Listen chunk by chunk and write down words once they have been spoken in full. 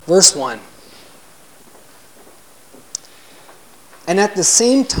Verse 1. And at the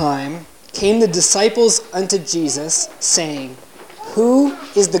same time came the disciples unto Jesus, saying, Who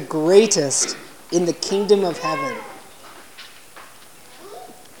is the greatest in the kingdom of heaven?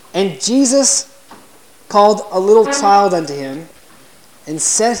 And Jesus called a little child unto him, and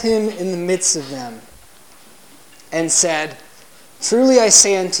set him in the midst of them, and said, Truly I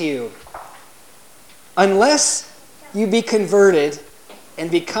say unto you, unless you be converted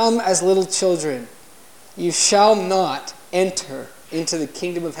and become as little children, you shall not enter into the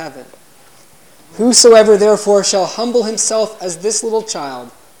kingdom of heaven. Whosoever therefore shall humble himself as this little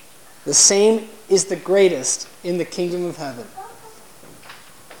child, the same is the greatest in the kingdom of heaven.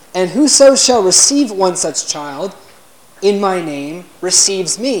 And whoso shall receive one such child in my name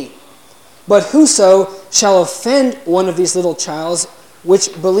receives me. But whoso shall offend one of these little childs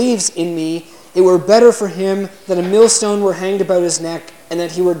which believes in me, it were better for him that a millstone were hanged about his neck, and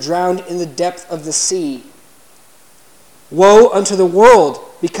that he were drowned in the depth of the sea. Woe unto the world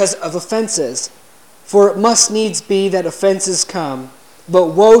because of offenses, for it must needs be that offenses come, but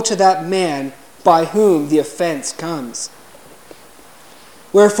woe to that man by whom the offense comes.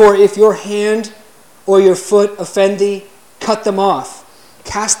 Wherefore, if your hand or your foot offend thee, cut them off,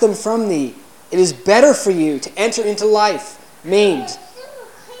 cast them from thee. It is better for you to enter into life maimed,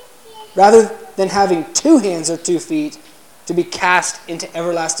 rather than having 2 hands or 2 feet, to be cast into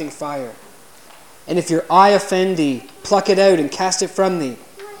everlasting fire. And if your eye offend thee, pluck it out and cast it from thee.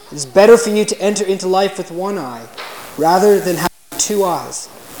 It is better for you to enter into life with 1 eye, rather than having 2 eyes,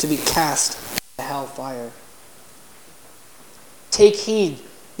 to be cast into hell fire. Take heed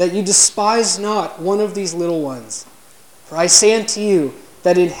that you despise not one of these little ones. For I say unto you,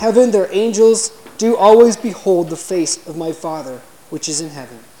 that in heaven their angels do always behold the face of my Father, which is in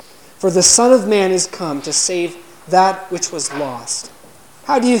heaven. For the Son of Man is come to save that which was lost.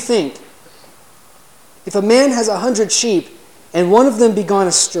 How do you think? If a man has 100 sheep, and one of them be gone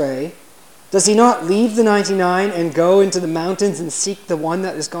astray, does he not leave the 99 and go into the mountains and seek the one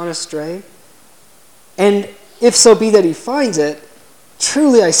that is gone astray? And if so be that he finds it,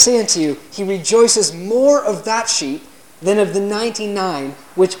 truly I say unto you, he rejoices more of that sheep than of the 99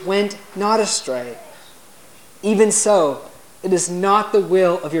 which went not astray. Even so, it is not the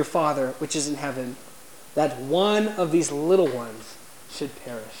will of your Father which is in heaven, that one of these little ones should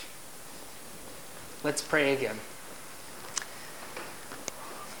perish. Let's pray again.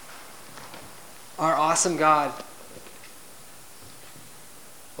 Our awesome God,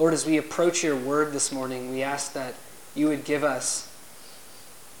 Lord, as we approach your word this morning, we ask that you would give us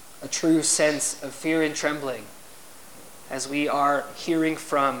a true sense of fear and trembling as we are hearing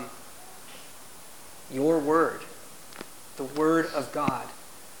from your word, the word of God,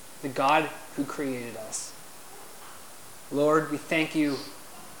 the God who created us. Lord, we thank you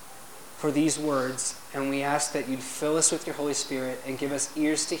for these words, and we ask that you'd fill us with your Holy Spirit and give us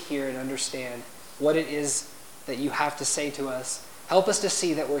ears to hear and understand what it is that you have to say to us. Help us to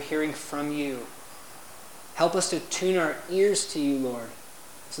see that we're hearing from you. Help us to tune our ears to you, Lord,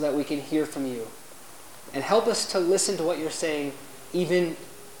 so that we can hear from you. And help us to listen to what you're saying, even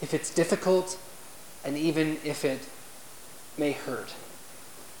if it's difficult and even if it may hurt.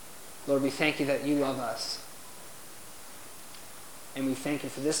 Lord, we thank you that you love us. And we thank you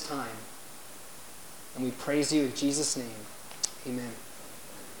for this time. And we praise you in Jesus' name. Amen.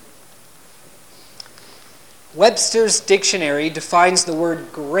 Webster's dictionary defines the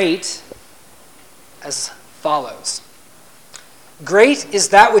word great as follows. Great is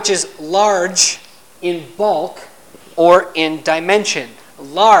that which is large in bulk or in dimension.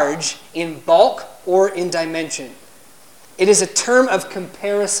 Large in bulk or in dimension. It is a term of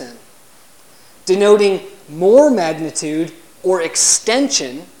comparison, denoting more magnitude or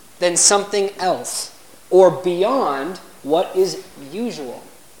extension than something else, or beyond what is usual.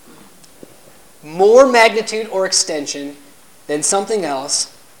 More magnitude or extension than something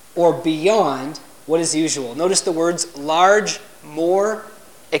else, or beyond what is usual. Notice the words large, more,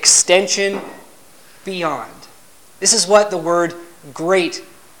 extension, beyond. This is what the word great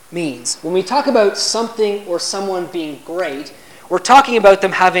means. When we talk about something or someone being great, we're talking about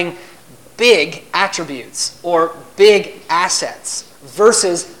them having big attributes or big assets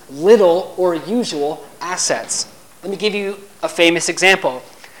versus little or usual assets. Let me give you a famous example.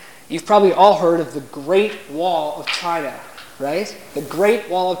 You've probably all heard of the Great Wall of China, right? The Great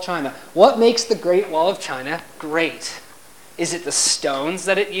Wall of China. What makes the Great Wall of China great? Is it the stones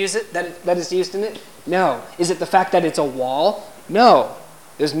that is used in it? No. Is it the fact that it's a wall? No.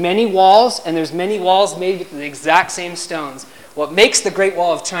 There's many walls, and there's many walls made with the exact same stones. What makes the Great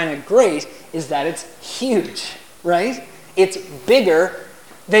Wall of China great is that it's huge, right? It's bigger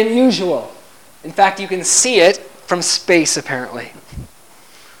than usual. In fact, you can see it from space, apparently.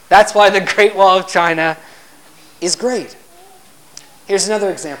 That's why the Great Wall of China is great. Here's another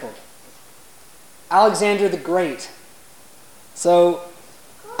example. Alexander the Great. So,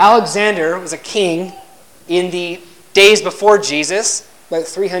 Alexander was a king in the days before Jesus, about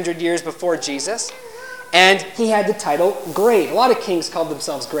 300 years before Jesus, and he had the title Great. A lot of kings called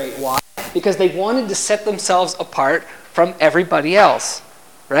themselves great. Why? Because they wanted to set themselves apart from everybody else,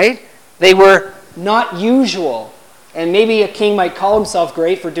 right? They were not usual. And maybe a king might call himself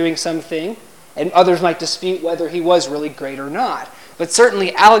great for doing something, and others might dispute whether he was really great or not. But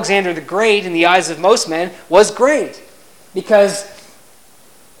certainly Alexander the Great, in the eyes of most men, was great because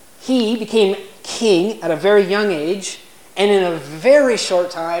he became king at a very young age, and in a very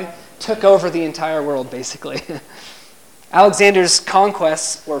short time took over the entire world, basically. Alexander's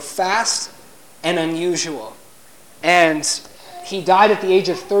conquests were fast and unusual. And he died at the age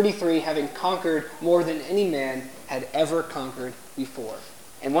of 33, having conquered more than any man had ever conquered before.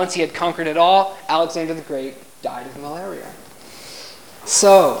 And once he had conquered it all, Alexander the Great died of malaria.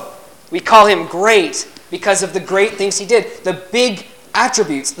 So, we call him great because of the great things he did, the big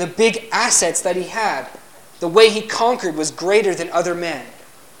attributes, the big assets that he had. The way he conquered was greater than other men.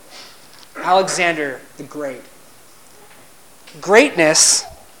 Alexander the Great. Greatness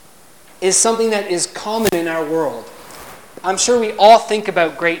is something that is common in our world. I'm sure we all think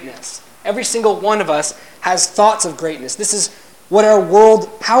about greatness. Every single one of us has thoughts of greatness. This is what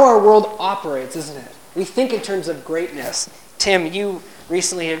how our world operates, isn't it? We think in terms of greatness. Tim, you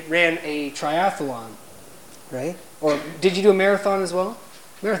recently ran a triathlon, right? Or did you do a marathon as well?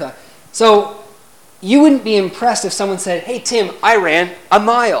 Marathon. So you wouldn't be impressed if someone said, "Hey, Tim, I ran a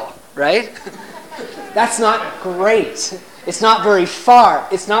mile," right? That's not great. It's not very far.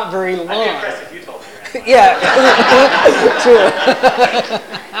 It's not very long. I'd be impressed if you told me that. Yeah,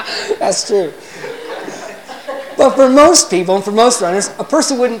 true. That's true. But for most people and for most runners, a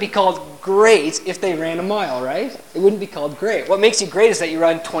person wouldn't be called great if they ran a mile, right? It wouldn't be called great. What makes you great is that you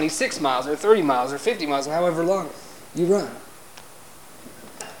run 26 miles or 30 miles or 50 miles or however long you run.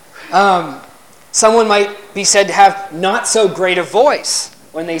 Someone might be said to have not so great a voice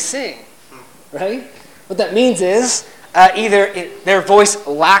when they sing, right? What that means is either their voice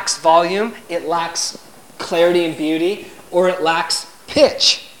lacks volume, it lacks clarity and beauty, or it lacks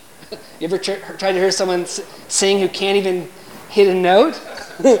pitch. You ever tried to hear someone sing who can't even hit a note?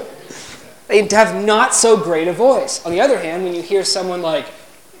 They have not so great a voice. On the other hand, when you hear someone like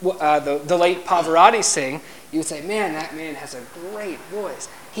the late Pavarotti sing, you would say, "Man, that man has a great voice.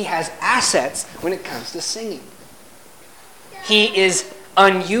 He has assets when it comes to singing. He is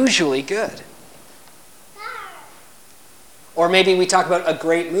unusually good." Or maybe we talk about a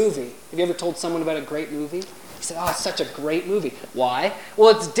great movie. Have you ever told someone about a great movie? He said, "Oh, it's such a great movie." Why? Well,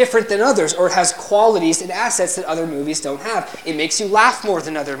 it's different than others, or it has qualities and assets that other movies don't have. It makes you laugh more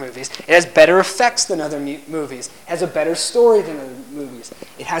than other movies. It has better effects than other movies. It has a better story than other movies.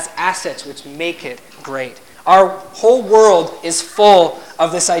 It has assets which make it great. Our whole world is full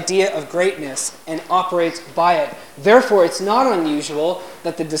of this idea of greatness and operates by it. Therefore, it's not unusual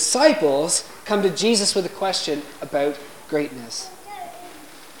that the disciples come to Jesus with a question about greatness.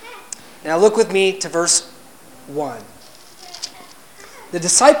 Now look with me to verse 1. The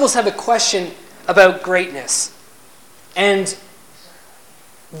disciples have a question about greatness. And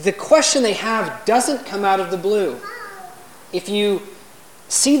the question they have doesn't come out of the blue. If you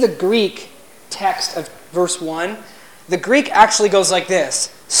see the Greek text of verse 1, the Greek actually goes like this.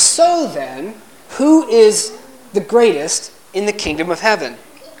 So then, who is the greatest in the kingdom of heaven?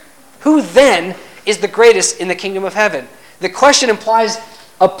 Who then is the greatest in the kingdom of heaven? The question implies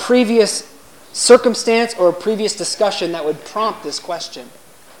a previous circumstance or a previous discussion that would prompt this question.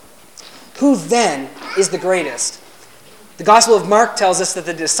 Who then is the greatest? The Gospel of Mark tells us that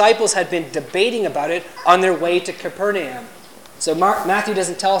the disciples had been debating about it on their way to Capernaum. So Matthew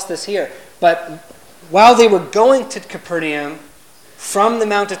doesn't tell us this here, but while they were going to Capernaum from the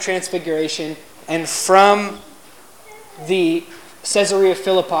Mount of Transfiguration and from the Caesarea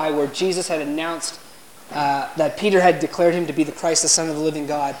Philippi where Jesus had announced that Peter had declared him to be the Christ, the Son of the living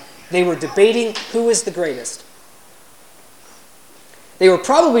God, they were debating who is the greatest. They were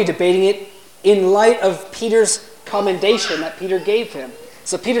probably debating it in light of Peter's commendation that Peter gave him.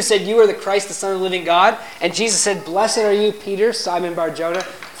 So Peter said, "You are the Christ, the Son of the living God." And Jesus said, "Blessed are you, Peter, Simon Bar-Jonah.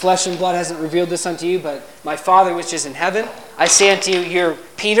 Flesh and blood hasn't revealed this unto you, but my Father which is in heaven. I say unto you, you're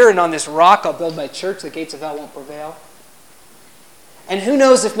Peter, and on this rock I'll build my church. The gates of hell won't prevail." And who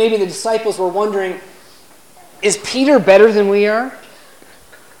knows if maybe the disciples were wondering, is Peter better than we are?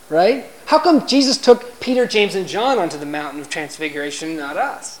 Right? How come Jesus took Peter, James, and John onto the mountain of transfiguration, not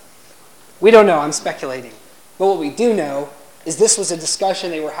us? We don't know. I'm speculating. But what we do know is this was a discussion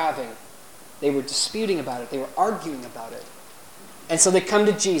they were having. They were disputing about it. They were arguing about it. And so they come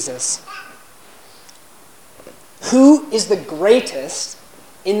to Jesus. Who is the greatest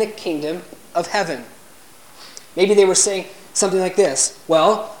in the kingdom of heaven? Maybe they were saying something like this.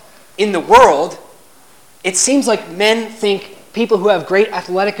 Well, in the world, it seems like men think people who have great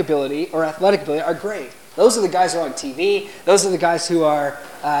athletic ability are great. Those are the guys who are on TV. Those are the guys who are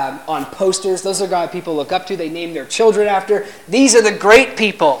on posters. Those are the guys people look up to. They name their children after. These are the great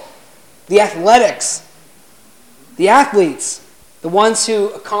people. The athletics. The athletes. The ones who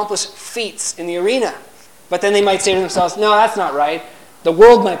accomplish feats in the arena. But then they might say to themselves, no, that's not right. The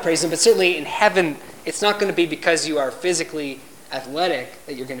world might praise them, but certainly in heaven, it's not going to be because you are physically athletic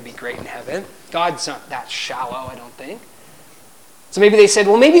that you're going to be great in heaven. God's not that shallow, I don't think. So maybe they said,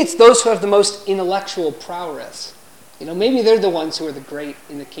 well, maybe it's those who have the most intellectual prowess. Maybe they're the ones who are the great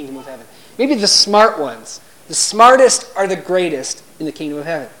in the kingdom of heaven. Maybe the smart ones. The smartest are the greatest in the kingdom of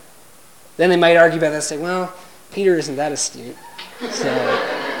heaven. Then they might argue about that and say, well, Peter isn't that astute. So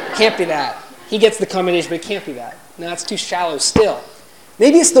it can't be that. He gets the commendation, but it can't be that. No, that's too shallow still.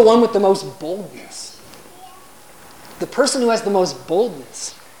 Maybe it's the one with the most boldness. The person who has the most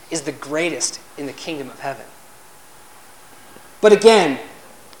boldness is the greatest in the kingdom of heaven. But again,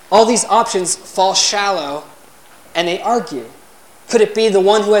 all these options fall shallow and they argue. Could it be the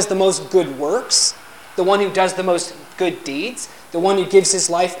one who has the most good works? The one who does the most good deeds? The one who gives his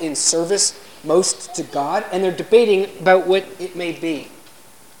life in service most to God? And they're debating about what it may be.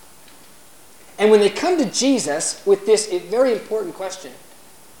 And when they come to Jesus with this very important question,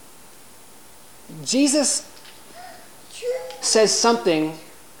 Jesus says something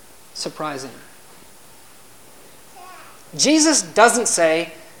surprising. Jesus doesn't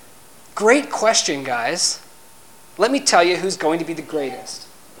say, great question, guys. Let me tell you who's going to be the greatest.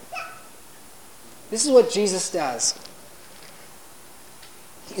 This is what Jesus does.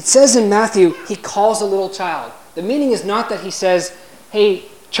 It says in Matthew, he calls a little child. The meaning is not that he says, hey,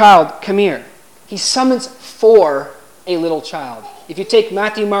 child, come here. He summons for a little child. If you take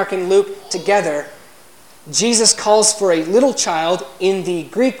Matthew, Mark, and Luke together, Jesus calls for a little child. In the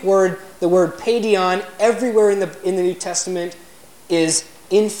Greek word, the word paidion, everywhere in the New Testament is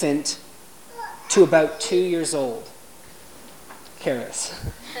infant to about 2 years old. Charis.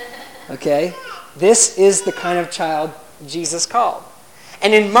 Okay? This is the kind of child Jesus called.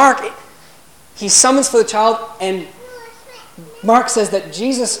 And in Mark, he summons for the child, and Mark says that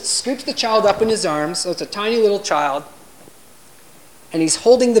Jesus scoops the child up in his arms, so it's a tiny little child, and he's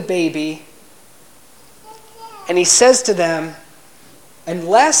holding the baby, and he says to them,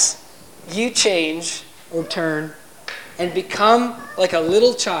 unless you change or turn and become like a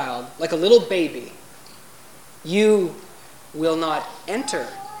little child, like a little baby, you will not enter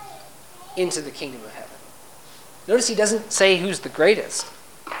into the kingdom of heaven. Notice he doesn't say who's the greatest.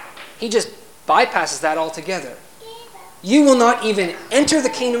 He just bypasses that altogether. You will not even enter the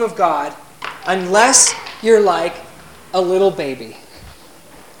kingdom of God unless you're like a little baby.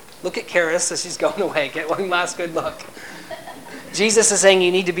 Look at Charis as she's going away. Get one last good look. Jesus is saying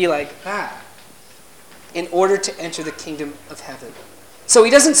you need to be like that in order to enter the kingdom of heaven. So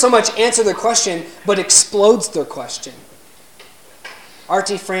he doesn't so much answer their question, but explodes their question.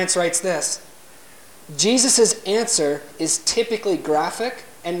 R.T. France writes this: Jesus' answer is typically graphic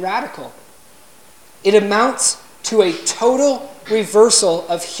and radical. It amounts to a total reversal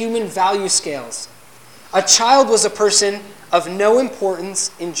of human value scales. A child was a person of no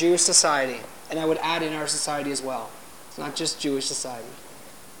importance in Jewish society, and I would add in our society as well. It's not just Jewish society.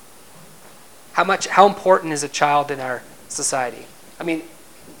 How important is a child in our society? I mean,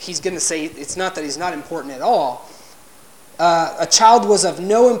 he's going to say it's not that he's not important at all. A child was of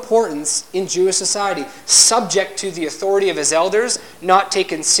no importance in Jewish society, subject to the authority of his elders, not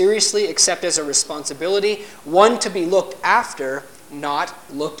taken seriously except as a responsibility, one to be looked after, not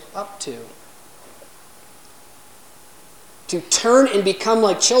looked up to. To turn and become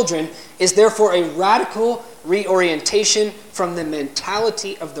like children is therefore a radical reorientation from the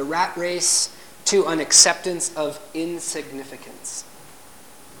mentality of the rat race to an acceptance of insignificance.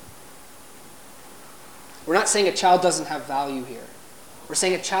 We're not saying a child doesn't have value here. We're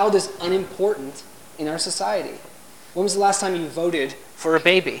saying a child is unimportant in our society. When was the last time you voted for a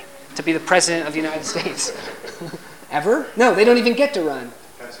baby to be the president of the United States? Ever? No, they don't even get to run.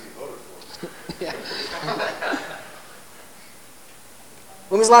 Depends who you voted for. Yeah.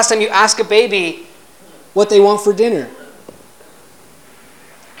 When was the last time you asked a baby what they want for dinner?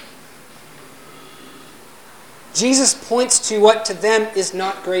 Jesus points to what to them is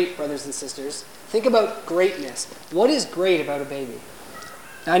not great, brothers and sisters. Think about greatness. What is great about a baby?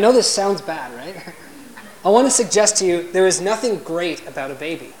 Now, I know this sounds bad, right? I want to suggest to you there is nothing great about a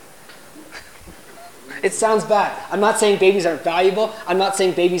baby. It sounds bad. I'm not saying babies aren't valuable. I'm not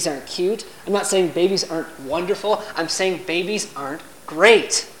saying babies aren't cute. I'm not saying babies aren't wonderful. I'm saying babies aren't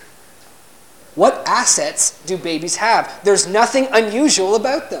great. What assets do babies have? There's nothing unusual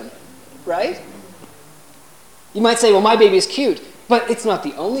about them, right? You might say, well, my baby is cute, but it's not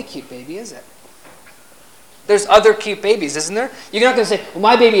the only cute baby, is it? There's other cute babies, isn't there? You're not going to say, well,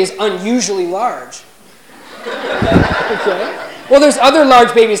 my baby is unusually large. Okay. Well, there's other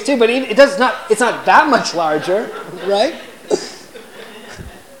large babies too, but it's not that much larger, right?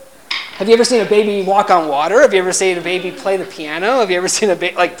 Have you ever seen a baby walk on water? Have you ever seen a baby play the piano? Have you ever seen a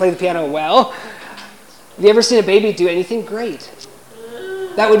baby play the piano well? Have you ever seen a baby do anything great?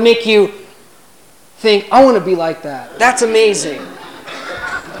 That would make you think, I want to be like that. That's amazing.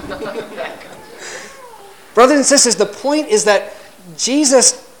 Brothers and sisters, the point is that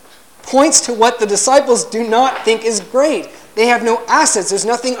Jesus points to what the disciples do not think is great. They have no assets. There's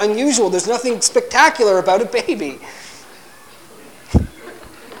nothing unusual. There's nothing spectacular about a baby.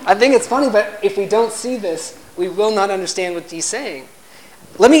 I think it's funny, but if we don't see this, we will not understand what he's saying.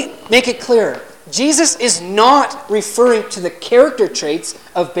 Let me make it clear. Jesus is not referring to the character traits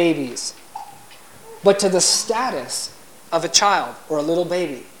of babies, but to the status of a child or a little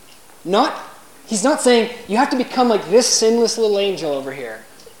baby. He's not saying you have to become like this sinless little angel over here.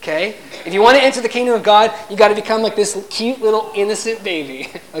 Okay? If you want to enter the kingdom of God, you got to become like this cute little innocent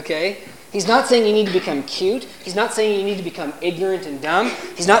baby. Okay? He's not saying you need to become cute. He's not saying you need to become ignorant and dumb.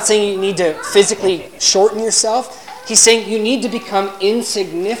 He's not saying you need to physically shorten yourself. He's saying you need to become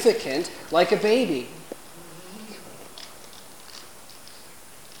insignificant like a baby.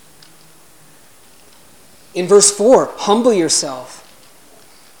 In verse 4, humble yourself.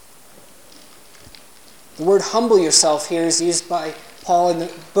 The word humble yourself here is used by Paul in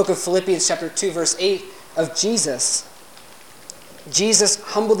the book of Philippians chapter 2, verse 8 of Jesus. Jesus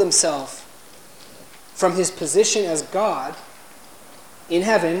humbled himself from his position as God in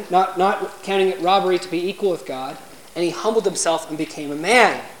heaven, not counting it robbery to be equal with God, and he humbled himself and became a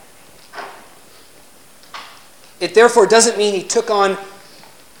man. It therefore doesn't mean he took on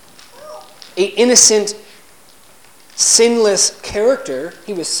an innocent, sinless character.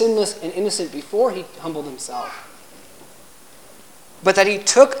 He was sinless and innocent before he humbled himself. But that he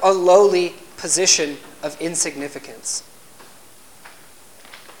took a lowly position of insignificance.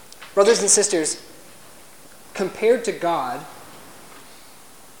 Brothers and sisters, compared to God,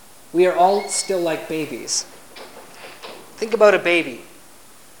 we are all still like babies. Think about a baby.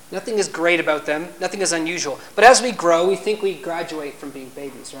 Nothing is great about them. Nothing is unusual. But as we grow, we think we graduate from being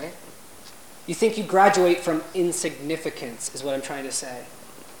babies, right? You think you graduate from insignificance, is what I'm trying to say.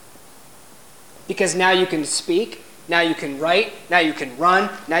 Because now you can speak. Now you can write. Now you can run.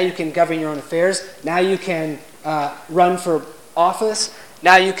 Now you can govern your own affairs. Now you can run for office.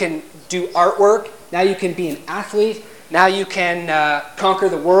 Now you can do artwork. Now you can be an athlete. Now you can conquer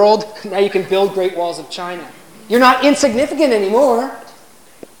the world. Now you can build great walls of China. You're not insignificant anymore.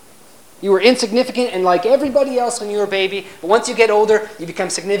 You were insignificant and like everybody else when you were a baby. But once you get older, you become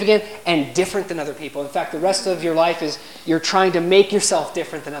significant and different than other people. In fact, the rest of your life is you're trying to make yourself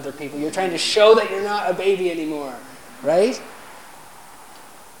different than other people. You're trying to show that you're not a baby anymore. Right?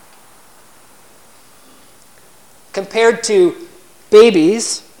 Compared to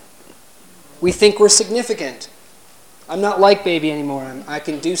babies, we think we're significant. I'm not like baby anymore. I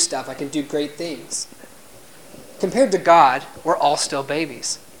can do stuff. I can do great things. Compared to God, we're all still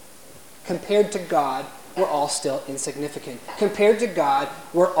babies. Compared to God, we're all still insignificant. Compared to God,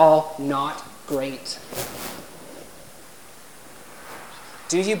 we're all not great.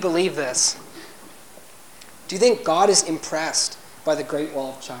 Do you believe this? Do you think God is impressed by the Great Wall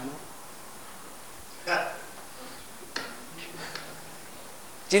of China?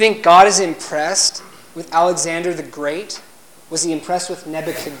 Do you think God is impressed with Alexander the Great? Was he impressed with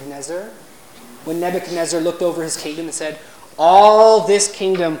Nebuchadnezzar? When Nebuchadnezzar looked over his kingdom and said, all this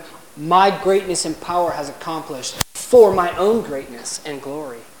kingdom my greatness and power has accomplished for my own greatness and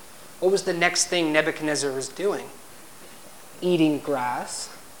glory. What was the next thing Nebuchadnezzar was doing? Eating grass.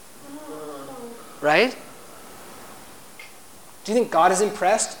 Right? Do you think God is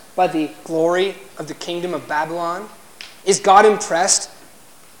impressed by the glory of the kingdom of Babylon? Is God impressed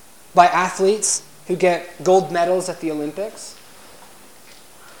by athletes who get gold medals at the Olympics?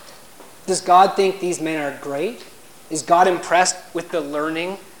 Does God think these men are great? Is God impressed with the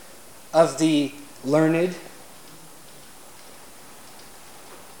learning of the learned?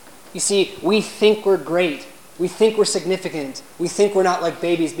 You see, we think we're great. We think we're significant. We think we're not like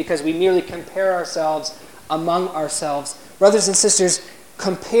babies because we merely compare ourselves among ourselves. Brothers and sisters,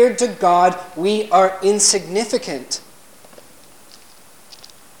 compared to God, we are insignificant.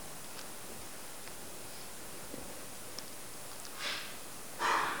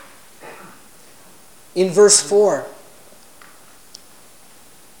 In verse 4,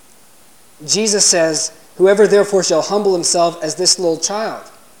 Jesus says, "Whoever therefore shall humble himself as this little child,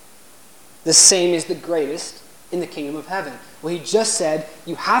 the same is the greatest in the kingdom of heaven." Well, he just said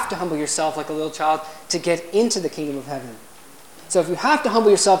you have to humble yourself like a little child to get into the kingdom of heaven. So if you have to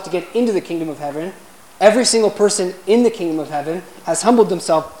humble yourself to get into the kingdom of heaven, every single person in the kingdom of heaven has humbled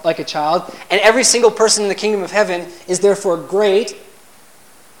himself like a child, and every single person in the kingdom of heaven is therefore great.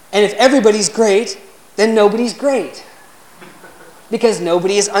 And if everybody's great, then nobody's great, because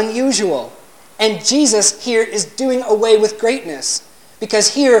nobody is unusual. And Jesus here is doing away with greatness, because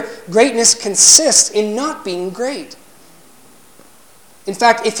here greatness consists in not being great. In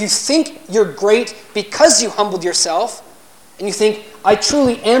fact, if you think you're great because you humbled yourself, and you think, I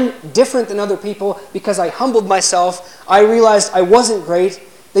truly am different than other people because I humbled myself, I realized I wasn't great,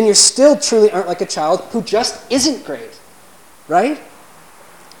 then you still truly aren't like a child who just isn't great. Right?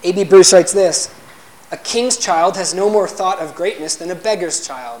 A.B. Bruce writes this: "A king's child has no more thought of greatness than a beggar's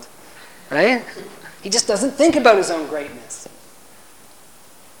child." Right? He just doesn't think about his own greatness.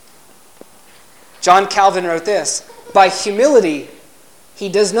 John Calvin wrote this: "By humility, he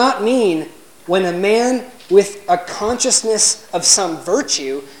does not mean when a man with a consciousness of some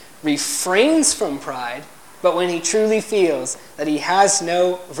virtue refrains from pride, but when he truly feels that he has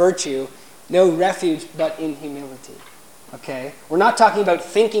no virtue, no refuge but in humility." Okay? We're not talking about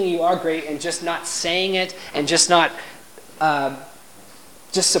thinking you are great and just not saying it and just not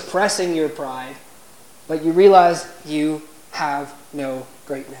just suppressing your pride, but you realize you have no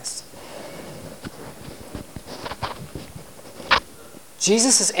greatness.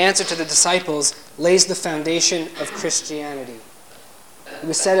 Jesus' answer to the disciples lays the foundation of Christianity. It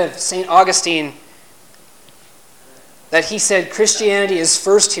was said of St. Augustine that he said Christianity is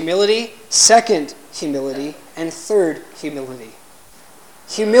first humility, second humility, and third humility.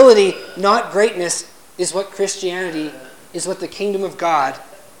 Humility, not greatness, is what Christianity, is what the kingdom of God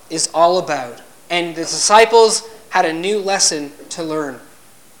is all about. And the disciples had a new lesson to learn.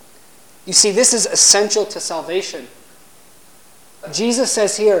 You see, this is essential to salvation. Jesus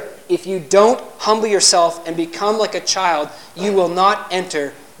says here, if you don't humble yourself and become like a child, you will not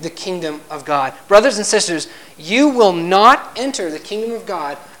enter the kingdom of God. Brothers and sisters, you will not enter the kingdom of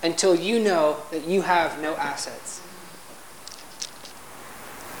God until you know that you have no assets.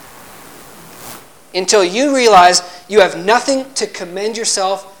 Until you realize you have nothing to commend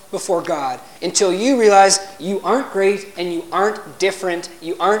yourself before God. Until you realize you aren't great and you aren't different,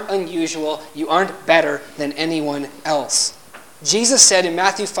 you aren't unusual, you aren't better than anyone else. Jesus said in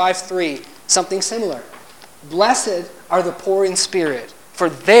Matthew 5:3 something similar. "Blessed are the poor in spirit,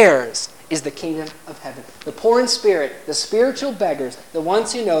 for theirs is the kingdom of heaven." The poor in spirit, the spiritual beggars, the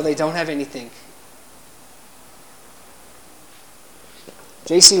ones who know they don't have anything.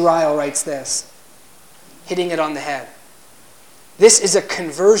 J.C. Ryle writes this, hitting it on the head. "This is a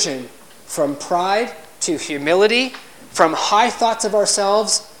conversion from pride to humility, from high thoughts of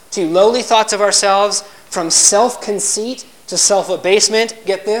ourselves to lowly thoughts of ourselves, from self-conceit to self-abasement."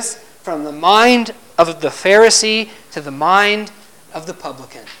 Get this, from the mind of the Pharisee to the mind of the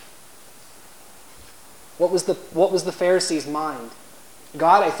publican. What was the Pharisee's mind?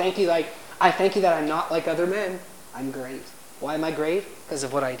 God, I thank you that I'm not like other men. I'm great. Why am I great? Because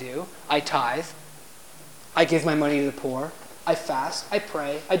of what I do. I tithe. I give my money to the poor. I fast. I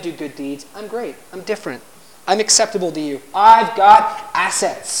pray. I do good deeds. I'm great. I'm different. I'm acceptable to you. I've got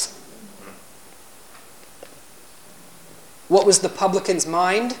assets. What was the publican's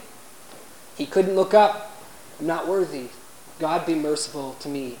mind? He couldn't look up. I'm not worthy. God be merciful to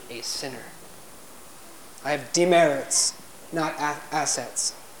me, a sinner. I have demerits, not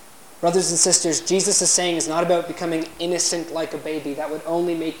assets. Brothers and sisters, Jesus is saying it's not about becoming innocent like a baby. That would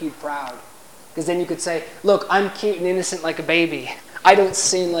only make you proud. Because then you could say, look, I'm cute and innocent like a baby. I don't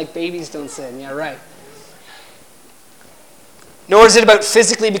sin like babies don't sin. Yeah, right. Nor is it about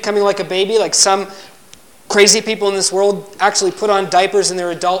physically becoming like a baby, like some crazy people in this world actually put on diapers in their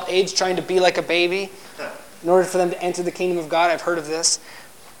adult age trying to be like a baby in order for them to enter the kingdom of God. I've heard of this.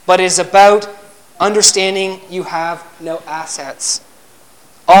 But it is about understanding you have no assets.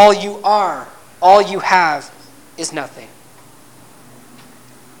 All you are, all you have is nothing.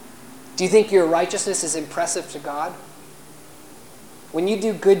 Do you think your righteousness is impressive to God? When you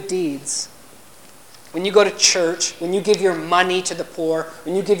do good deeds, when you go to church, when you give your money to the poor,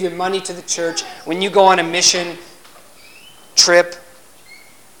 when you give your money to the church, when you go on a mission trip,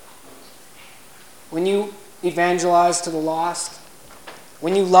 when you evangelize to the lost,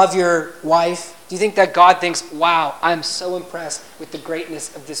 when you love your wife, do you think that God thinks, wow, I'm so impressed with the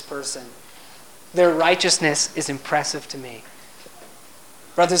greatness of this person? Their righteousness is impressive to me.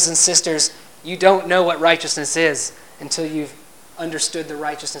 Brothers and sisters, you don't know what righteousness is until you've understood the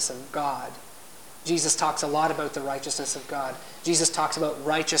righteousness of God. Jesus talks a lot about the righteousness of God. Jesus talks about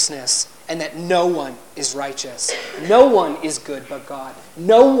righteousness and that no one is righteous. No one is good but God.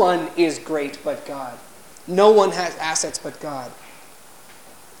 No one is great but God. No one has assets but God.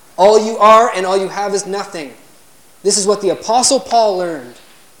 All you are and all you have is nothing. This is what the Apostle Paul learned.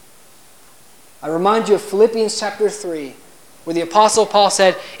 I remind you of Philippians chapter 3, where the Apostle Paul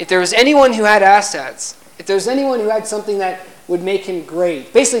said, if there was anyone who had assets, if there was anyone who had something that would make him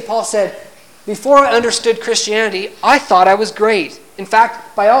great. Basically, Paul said, before I understood Christianity, I thought I was great. In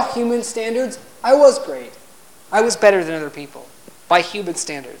fact, by all human standards, I was great. I was better than other people, by human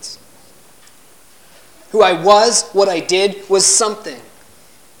standards. Who I was, what I did, was something.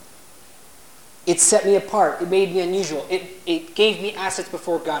 It set me apart. It made me unusual. It gave me assets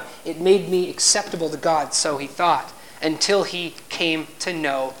before God. It made me acceptable to God, so he thought, until he came to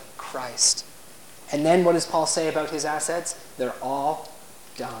know Christ. And then what does Paul say about his assets? They're all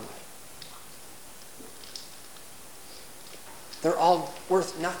dung. They're all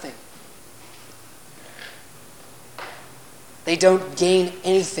worth nothing. They don't gain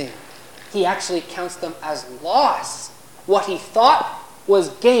anything. He actually counts them as loss. What he thought was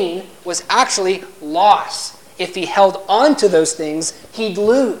gain was actually loss. If he held on to those things, he'd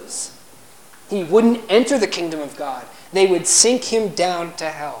lose. He wouldn't enter the kingdom of God. They would sink him down to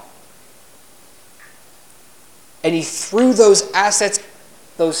hell. And he threw those assets,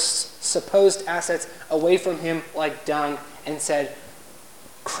 those supposed assets, away from him like dung and said,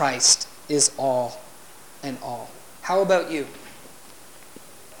 Christ is all and all. How about you?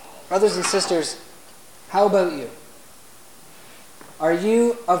 Brothers and sisters, how about you? Are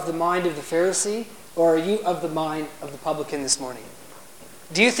you of the mind of the Pharisee, or are you of the mind of the publican this morning?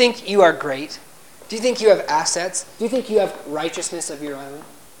 Do you think you are great? Do you think you have assets? Do you think you have righteousness of your own?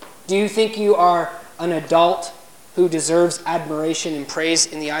 Do you think you are an adult who deserves admiration and praise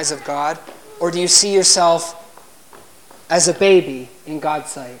in the eyes of God? Or do you see yourself as a baby in God's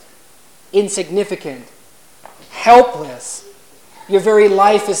sight? Insignificant, helpless. Your very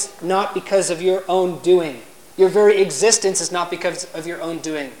life is not because of your own doing. Your very existence is not because of your own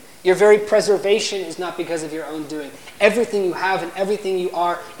doing. Your very preservation is not because of your own doing. Everything you have and everything you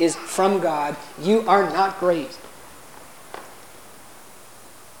are is from God. You are not great.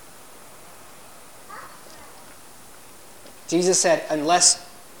 Jesus said, unless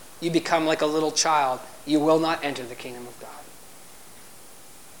you become like a little child, you will not enter the kingdom of God.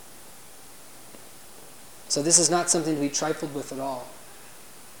 So this is not something to be trifled with at all.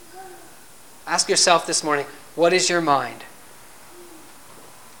 Ask yourself this morning, what is your mind?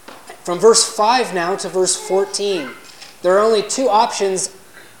 From verse 5 now to verse 14, there are only two options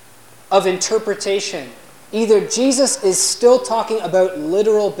of interpretation. Either Jesus is still talking about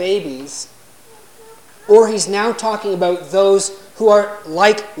literal babies, or he's now talking about those who are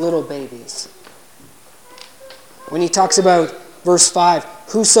like little babies. When he talks about verse 5,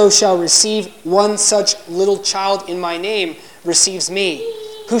 whoso shall receive one such little child in my name receives me.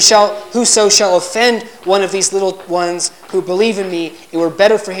 Whoso shall offend one of these little ones who believe in me, it were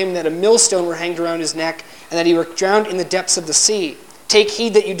better for him that a millstone were hanged around his neck, and that he were drowned in the depths of the sea. Take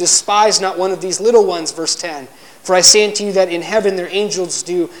heed that you despise not one of these little ones, verse 10. For I say unto you that in heaven their angels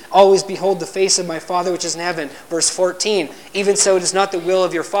do always behold the face of my Father which is in heaven. Verse 14. Even so it is not the will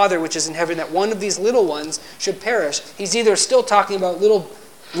of your Father which is in heaven that one of these little ones should perish. He's either still talking about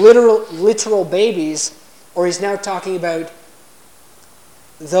literal babies, or he's now talking about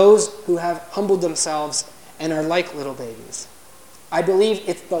those who have humbled themselves and are like little babies. I believe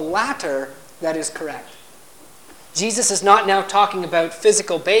it's the latter that is correct. Jesus is not now talking about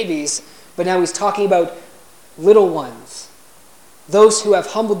physical babies, but now he's talking about little ones. Those who have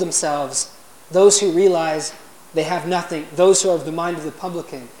humbled themselves, those who realize they have nothing, those who are of the mind of the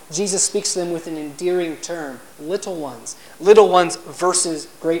publican. Jesus speaks to them with an endearing term, little ones. Little ones versus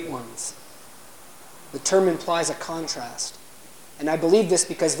great ones. The term implies a contrast. And I believe this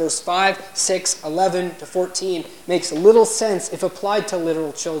because verse 5, 6, 11 to 14 makes little sense if applied to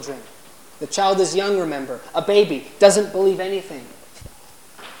literal children. The child is young, remember. A baby doesn't believe anything.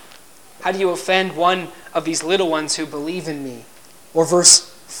 How do you offend one of these little ones who believe in me? Or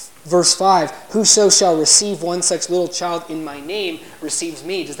verse Verse 5, whoso shall receive one such little child in my name receives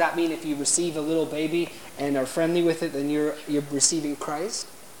me. Does that mean if you receive a little baby and are friendly with it, then you're receiving Christ?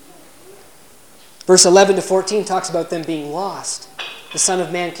 Verse 11 to 14 talks about them being lost. The Son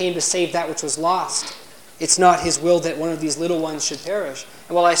of Man came to save that which was lost. It's not his will that one of these little ones should perish.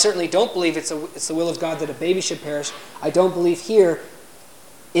 And while I certainly don't believe it's the will of God that a baby should perish, I don't believe here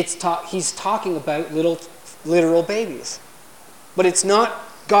he's talking about literal babies. But it's not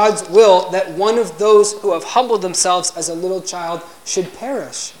God's will that one of those who have humbled themselves as a little child should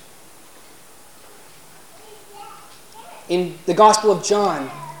perish. In the Gospel of John,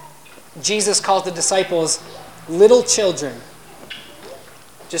 Jesus calls the disciples little children,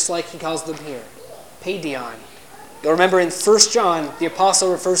 just like he calls them here, paidion. You'll remember in 1 John, the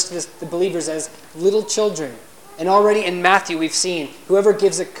apostle refers to the believers as little children. And already in Matthew we've seen, whoever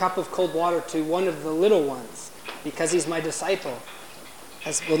gives a cup of cold water to one of the little ones, because he's my disciple,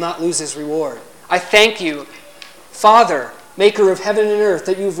 will not lose his reward. I thank you, Father, maker of heaven and earth,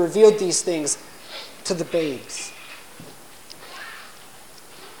 that you've revealed these things to the babes.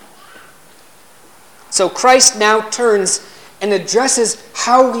 So Christ now turns and addresses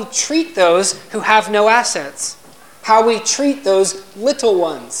how we treat those who have no assets, how we treat those little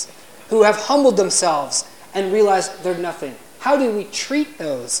ones who have humbled themselves and realized they're nothing. How do we treat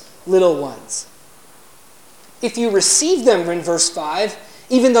those little ones? If you receive them in verse 5,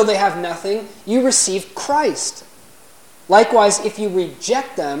 even though they have nothing, you receive Christ. Likewise, if you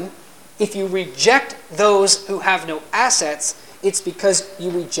reject them, if you reject those who have no assets, it's because you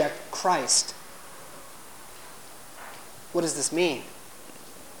reject Christ. What does this mean?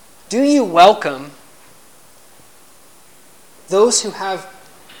 Do you welcome those who have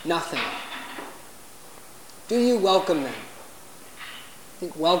nothing? Do you welcome them? I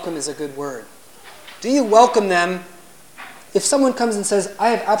think welcome is a good word. Do you welcome them if someone comes and says, I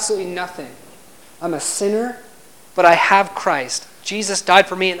have absolutely nothing. I'm a sinner, but I have Christ. Jesus died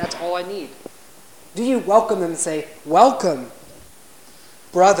for me and that's all I need. Do you welcome them and say, welcome,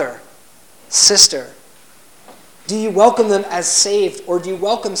 brother, sister? Do you welcome them as saved, or do you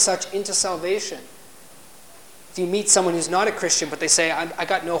welcome such into salvation? If you meet someone who's not a Christian, but they say, I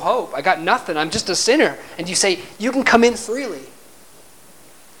got no hope, I got nothing, I'm just a sinner, and you say, you can come in freely.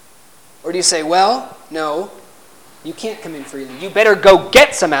 Or do you say, well, no, you can't come in freely. You better go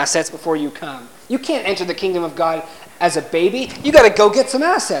get some assets before you come. You can't enter the kingdom of God as a baby. You got to go get some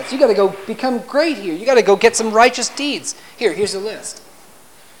assets. You got to go become great here. You got to go get some righteous deeds. Here's a list.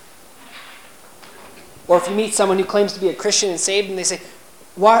 Or if you meet someone who claims to be a Christian and saved, and they say,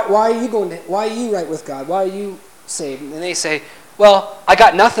 why are you right with God? Why are you saved? And they say, well, I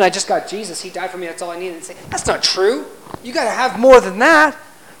got nothing. I just got Jesus. He died for me. That's all I need. And they say, that's not true. You got to have more than that.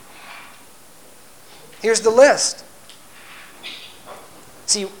 Here's the list.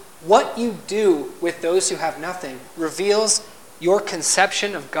 See, what you do with those who have nothing reveals your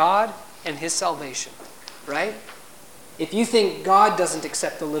conception of God and his salvation, right? If you think God doesn't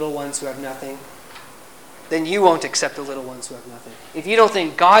accept the little ones who have nothing, then you won't accept the little ones who have nothing. If you don't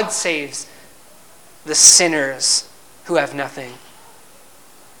think God saves the sinners who have nothing,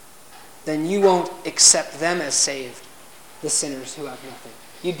 then you won't accept them as saved, the sinners who have nothing.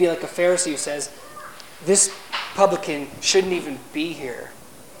 You'd be like a Pharisee who says, this publican shouldn't even be here.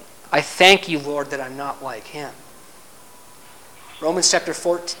 I thank you, Lord, that I'm not like him. Romans chapter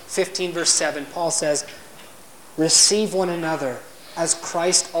 15, verse 7, Paul says, receive one another as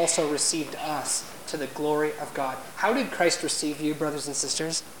Christ also received us to the glory of God. How did Christ receive you, brothers and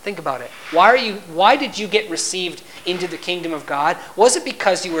sisters? Think about it. Why did you get received into the kingdom of God? Was it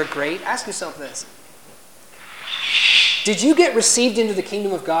because you were great? Ask yourself this. Did you get received into the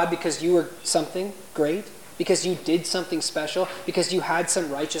kingdom of God because you were something great? Because you did something special? Because you had some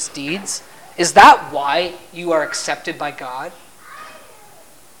righteous deeds? Is that why you are accepted by God?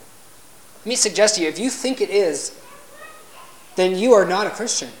 Let me suggest to you, if you think it is, then you are not a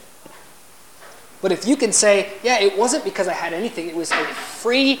Christian. But if you can say, yeah, it wasn't because I had anything, it was a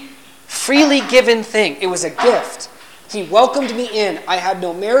freely given thing. It was a gift. He welcomed me in. I had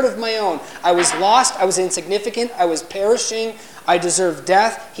no merit of my own. I was lost. I was insignificant. I was perishing. I deserved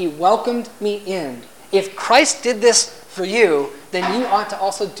death. He welcomed me in. If Christ did this for you, then you ought to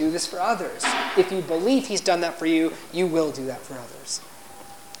also do this for others. If you believe he's done that for you, you will do that for others.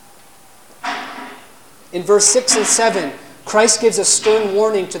 In verse 6 and 7, Christ gives a stern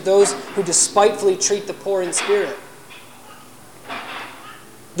warning to those who despitefully treat the poor in spirit.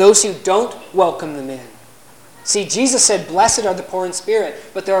 Those who don't welcome them in. See, Jesus said, blessed are the poor in spirit,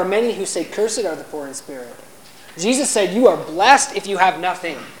 but there are many who say, cursed are the poor in spirit. Jesus said, you are blessed if you have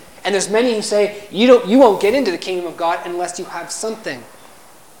nothing. And there's many who say, you won't get into the kingdom of God unless you have something.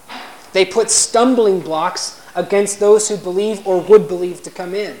 They put stumbling blocks against those who believe or would believe to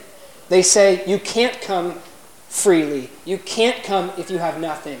come in. They say, you can't come freely. You can't come if you have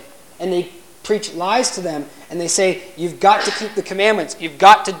nothing. And they preach lies to them, and they say, you've got to keep the commandments. You've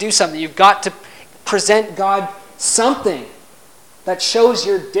got to do something. You've got to present God something that shows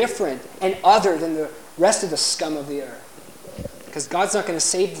you're different and other than the rest of the scum of the earth. Because God's not going to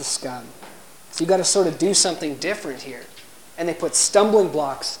save the scum. So you've got to sort of do something different here. And they put stumbling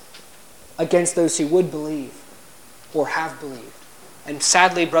blocks against those who would believe or have believed. And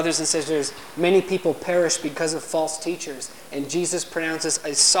sadly, brothers and sisters, many people perish because of false teachers. And Jesus pronounces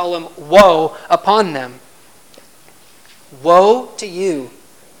a solemn woe upon them. Woe to you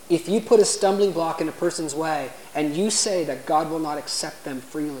if you put a stumbling block in a person's way and you say that God will not accept them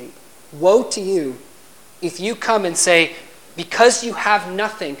freely. Woe to you if you come and say, because you have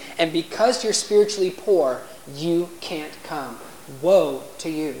nothing and because you're spiritually poor, you can't come. Woe to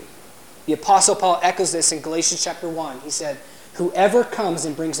you. The Apostle Paul echoes this in Galatians chapter 1. He said, whoever comes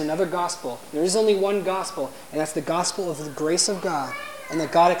and brings another gospel, there is only one gospel, and that's the gospel of the grace of God, and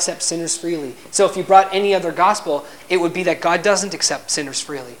that God accepts sinners freely. So if you brought any other gospel, it would be that God doesn't accept sinners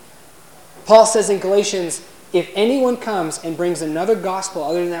freely. Paul says in Galatians, if anyone comes and brings another gospel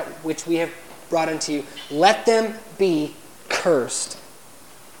other than that which we have brought unto you, let them be cursed.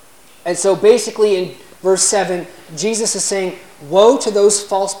 And so basically in verse 7, Jesus is saying, woe to those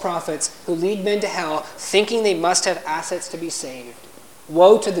false prophets who lead men to hell, thinking they must have assets to be saved.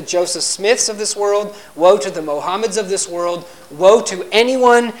 Woe to the Joseph Smiths of this world. Woe to the Mohammeds of this world. Woe to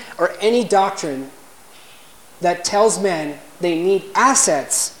anyone or any doctrine that tells men they need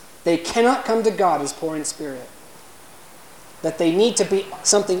assets. They cannot come to God as poor in spirit. That they need to be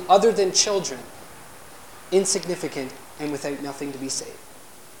something other than children, insignificant and without nothing to be saved.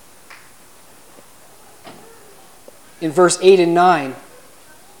 In verse 8 and 9,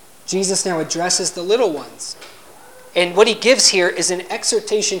 Jesus now addresses the little ones. And what he gives here is an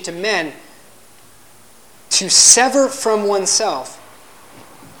exhortation to men to sever from oneself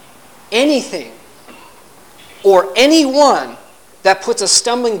anything or anyone that puts a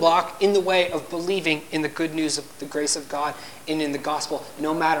stumbling block in the way of believing in the good news of the grace of God and in the gospel,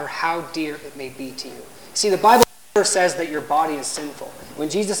 no matter how dear it may be to you. See, the Bible never says that your body is sinful. When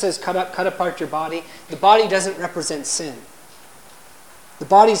Jesus says cut apart your body, the body doesn't represent sin. The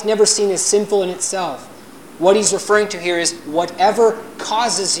body's never seen as sinful in itself. What he's referring to here is whatever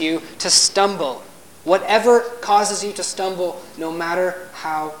causes you to stumble. Whatever causes you to stumble, no matter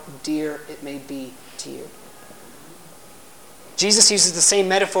how dear it may be to you. Jesus uses the same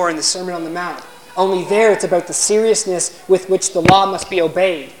metaphor in the Sermon on the Mount. Only there it's about the seriousness with which the law must be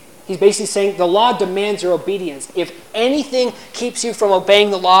obeyed. He's basically saying the law demands your obedience. If anything keeps you from obeying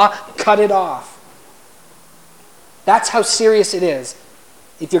the law, cut it off. That's how serious it is.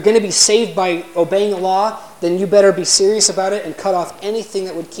 If you're going to be saved by obeying the law, then you better be serious about it and cut off anything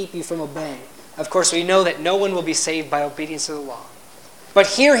that would keep you from obeying. Of course, we know that no one will be saved by obedience to the law. But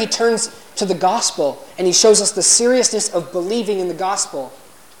here he turns to the gospel and he shows us the seriousness of believing in the gospel.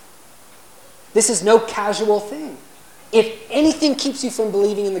 This is no casual thing. If anything keeps you from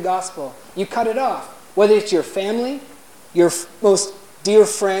believing in the gospel, you cut it off. Whether it's your family, your most dear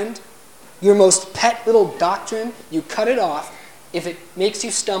friend, your most pet little doctrine, you cut it off if it makes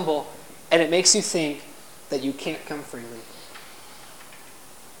you stumble and it makes you think that you can't come freely.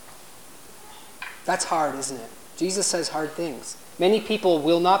 That's hard, isn't it? Jesus says hard things. Many people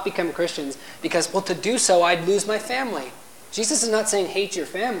will not become Christians because, well, to do so, I'd lose my family. Jesus is not saying hate your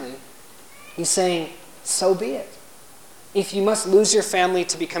family. He's saying, so be it. If you must lose your family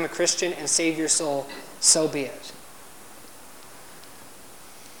to become a Christian and save your soul, so be it.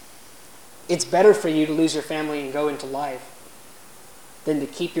 It's better for you to lose your family and go into life than to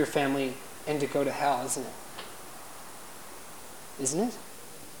keep your family and to go to hell, isn't it? Isn't it?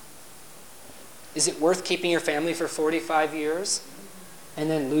 Is it worth keeping your family for 45 years and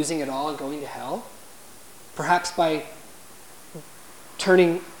then losing it all and going to hell? Perhaps by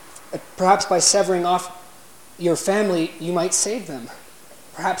severing off your family, you might save them.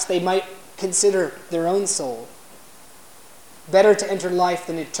 Perhaps they might consider their own soul. Better to enter life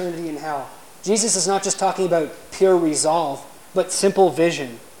than eternity in hell. Jesus is not just talking about pure resolve, but simple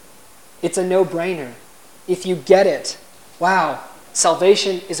vision. It's a no-brainer. If you get it, wow,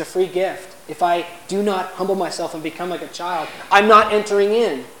 salvation is a free gift. If I do not humble myself and become like a child, I'm not entering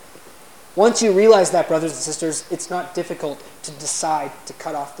in. Once you realize that, brothers and sisters, it's not difficult to decide to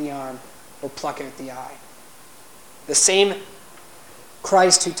cut off the arm or pluck out the eye. The same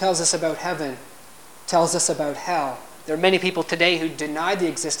Christ who tells us about heaven tells us about hell. There are many people today who deny the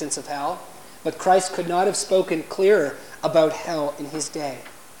existence of hell, but Christ could not have spoken clearer about hell in his day.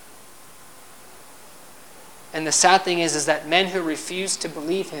 And the sad thing is that men who refuse to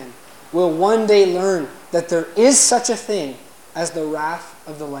believe him will one day learn that there is such a thing as the wrath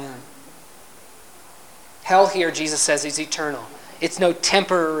of the Lamb. Hell here, Jesus says, is eternal. It's no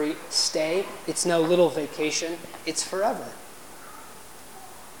temporary stay. It's no little vacation. It's forever.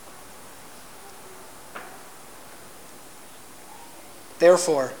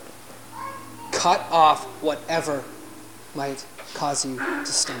 Therefore, cut off whatever might cause you to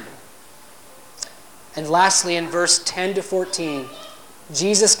stumble. And lastly, in verse 10 to 14,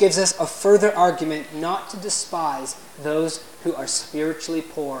 Jesus gives us a further argument not to despise those who are spiritually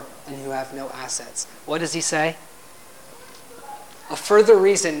poor and who have no assets. What does he say? A further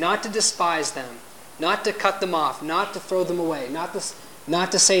reason not to despise them, not to cut them off, not to throw them away, not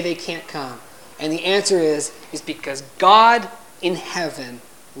to say they can't come. And the answer is because God in heaven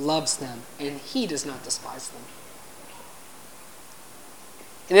loves them and he does not despise them.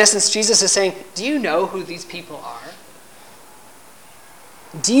 In essence, Jesus is saying, do you know who these people are?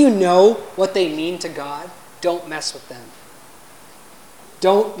 Do you know what they mean to God? Don't mess with them.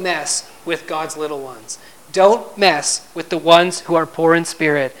 Don't mess with God's little ones. Don't mess with the ones who are poor in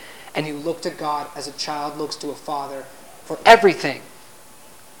spirit and who look to God as a child looks to a father for everything.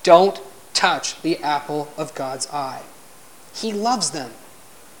 Don't touch the apple of God's eye. He loves them.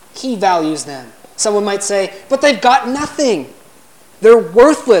 He values them. Someone might say, but they've got nothing. They're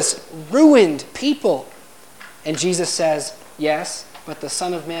worthless, ruined people. And Jesus says, yes, but the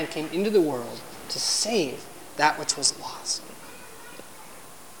Son of Man came into the world to save that which was lost.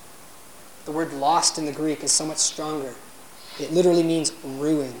 The word lost in the Greek is so much stronger. It literally means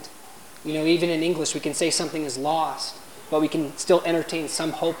ruined. You know, even in English we can say something is lost, but we can still entertain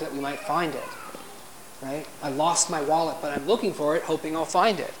some hope that we might find it. Right? I lost my wallet, but I'm looking for it, hoping I'll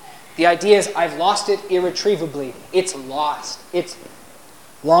find it. The idea is I've lost it irretrievably. It's lost. It's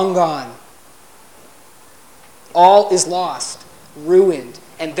long gone. All is lost, ruined,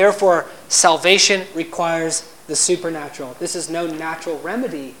 and therefore salvation requires the supernatural. This is no natural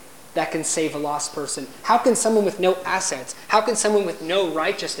remedy that can save a lost person. How can someone with no assets, how can someone with no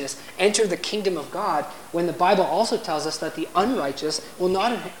righteousness enter the kingdom of God when the Bible also tells us that the unrighteous will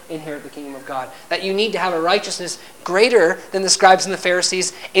not inherit the kingdom of God? That you need to have a righteousness greater than the scribes and the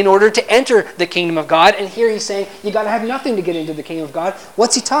Pharisees in order to enter the kingdom of God. And here he's saying you got to have nothing to get into the kingdom of God.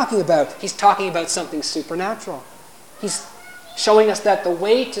 What's he talking about? He's talking about something supernatural. He's showing us that the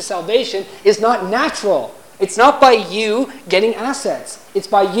way to salvation is not natural. It's not by you getting assets. It's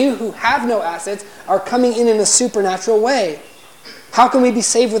by you who have no assets are coming in a supernatural way. How can we be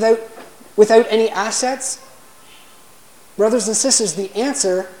saved without any assets? Brothers and sisters, the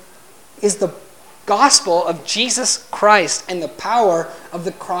answer is the gospel of Jesus Christ and the power of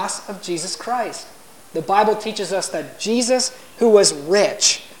the cross of Jesus Christ. The Bible teaches us that Jesus, who was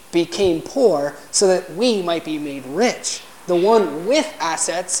rich, became poor so that we might be made rich. The one with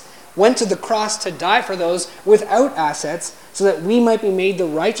assets went to the cross to die for those without assets so that we might be made the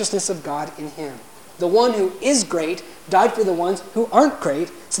righteousness of God in him. The one who is great died for the ones who aren't great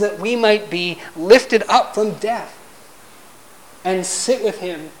so that we might be lifted up from death and sit with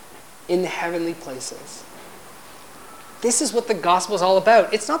him in the heavenly places. This is what the gospel is all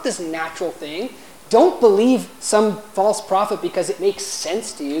about. It's not this natural thing. Don't believe some false prophet because it makes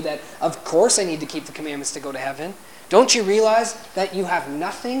sense to you that, of course, I need to keep the commandments to go to heaven. Don't you realize that you have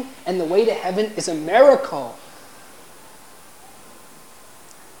nothing and the way to heaven is a miracle?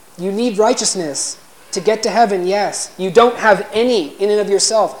 You need righteousness to get to heaven, yes. You don't have any in and of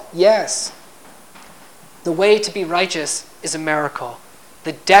yourself, yes. The way to be righteous is a miracle.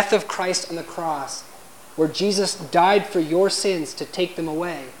 The death of Christ on the cross, where Jesus died for your sins to take them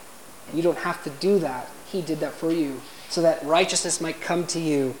away. You don't have to do that. He did that for you, so that righteousness might come to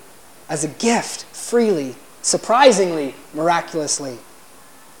you as a gift, freely, surprisingly, miraculously.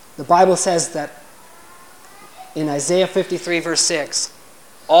 The Bible says that in Isaiah 53 verse 6,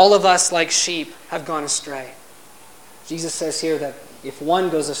 all of us like sheep have gone astray. Jesus says here that if one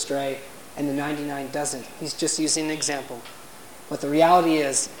goes astray and the 99 doesn't, he's just using an example. But the reality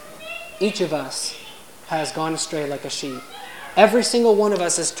is, each of us has gone astray like a sheep. Every single one of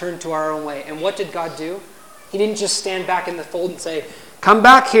us has turned to our own way. And what did God do? He didn't just stand back in the fold and say, come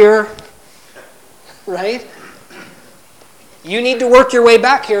back here. Right? You need to work your way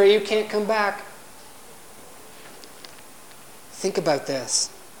back here or you can't come back. Think about this.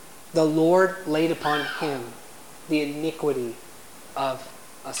 The Lord laid upon him the iniquity of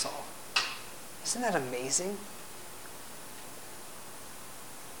us all. Isn't that amazing?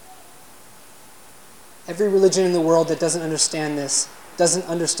 Every religion in the world that doesn't understand this doesn't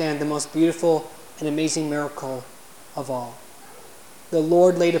understand the most beautiful and amazing miracle of all. The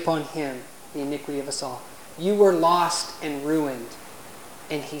Lord laid upon him the iniquity of us all. You were lost and ruined,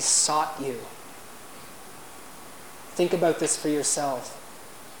 and he sought you. Think about this for yourself.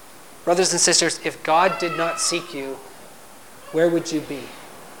 Brothers and sisters, if God did not seek you, where would you be?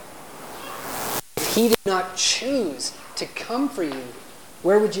 If he did not choose to come for you,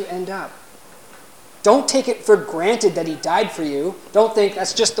 where would you end up? Don't take it for granted that he died for you. Don't think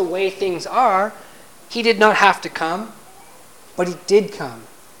that's just the way things are. He did not have to come, but he did come.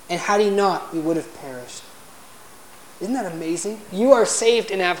 And had he not, we would have perished. Isn't that amazing? You are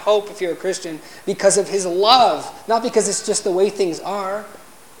saved and have hope if you're a Christian because of his love, not because it's just the way things are.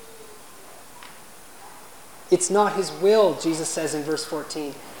 It's not his will, Jesus says in verse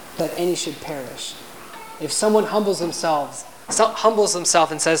 14, that any should perish. If someone humbles himself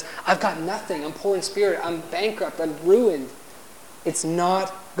and says, I've got nothing, I'm poor in spirit, I'm bankrupt, I'm ruined, it's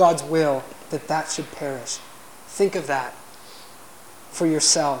not God's will that that should perish. Think of that for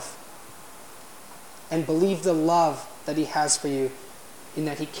yourself and believe the love that he has for you in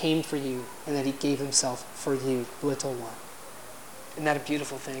that he came for you and that he gave himself for you, little one. Isn't that a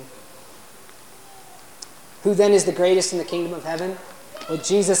beautiful thing? Who then is the greatest in the kingdom of heaven? Well,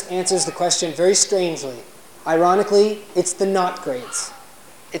 Jesus answers the question very strangely. Ironically, it's the not greats.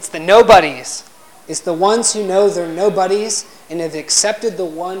 It's the nobodies. It's the ones who know they're nobodies and have accepted the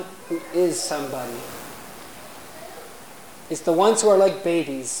one who is somebody. It's the ones who are like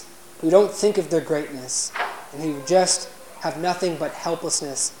babies, who don't think of their greatness, and who just have nothing but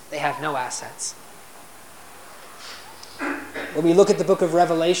helplessness. They have no assets. When we look at the book of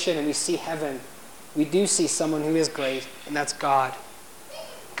Revelation and we see heaven, we do see someone who is great, and that's God.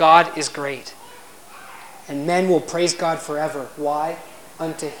 God is great. And men will praise God forever. Why?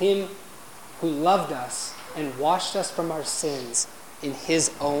 Unto him who loved us and washed us from our sins in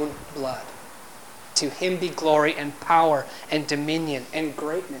his own blood. To him be glory and power and dominion and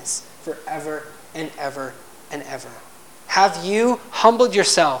greatness forever and ever and ever. Have you humbled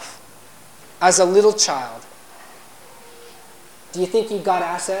yourself as a little child? Do you think you've got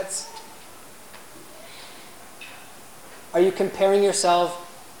assets? Are you comparing yourself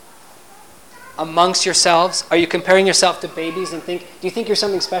amongst yourselves? Are you comparing yourself to babies and do you think you're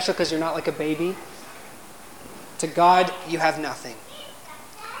something special because you're not like a baby? To God, you have nothing.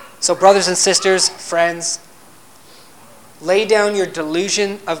 So brothers and sisters, friends, lay down your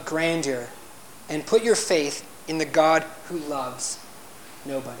delusion of grandeur and put your faith in the God who loves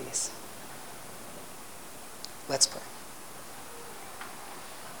nobodies. Let's pray.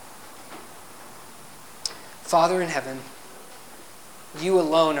 Father in heaven, you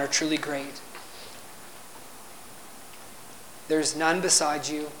alone are truly great. There is none beside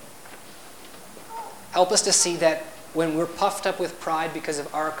you. Help us to see that when we're puffed up with pride because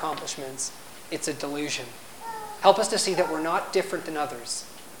of our accomplishments, it's a delusion. Help us to see that we're not different than others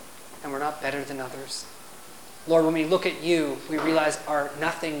and we're not better than others. Lord, when we look at you, we realize our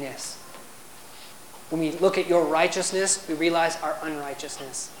nothingness. When we look at your righteousness, we realize our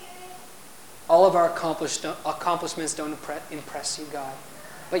unrighteousness. All of our accomplishments don't impress you, God.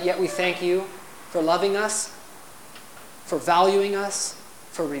 But yet we thank you for loving us, for valuing us,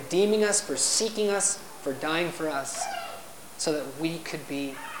 for redeeming us, for seeking us, for dying for us, so that we could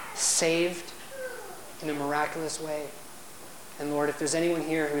be saved in a miraculous way. And Lord, if there's anyone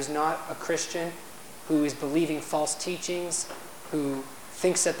here who's not a Christian, who is believing false teachings, who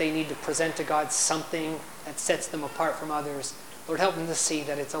thinks that they need to present to God something that sets them apart from others, Lord, help them to see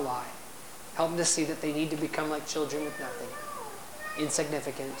that it's a lie. Help them to see that they need to become like children with nothing,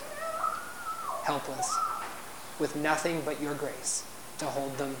 insignificant, helpless, with nothing but your grace to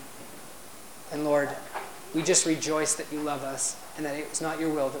hold them. And Lord, we just rejoice that you love us and that it's not your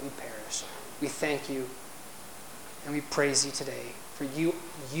will that we perish. We thank you and we praise you today, for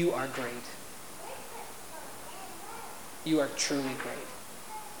you are great. You are truly great.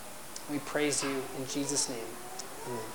 We praise you in Jesus' name. Amen.